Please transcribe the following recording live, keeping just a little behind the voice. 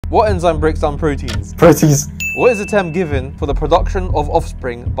What enzyme breaks down proteins? Proteins. What is the term given for the production of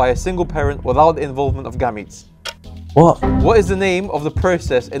offspring by a single parent without the involvement of gametes? What? What is the name of the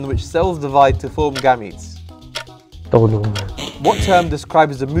process in which cells divide to form gametes? Don't know. What term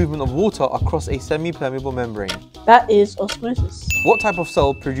describes the movement of water across a semi-permeable membrane? That is osmosis. What type of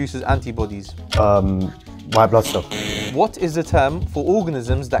cell produces antibodies? White blood cell. What is the term for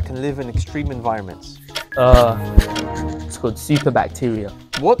organisms that can live in extreme environments? It's called superbacteria.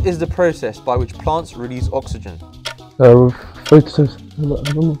 What is the process by which plants release oxygen? Photosynthesis.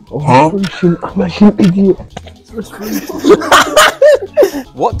 I don't know. I'm actually an idiot.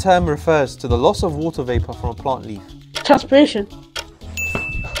 What term refers to the loss of water vapor from a plant leaf? Transpiration.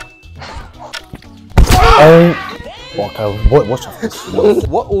 What's that?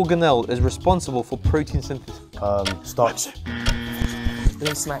 What organelle is responsible for protein synthesis? Starch.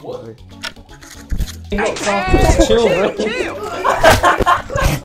 Don't smack me, bro. Chill, bro.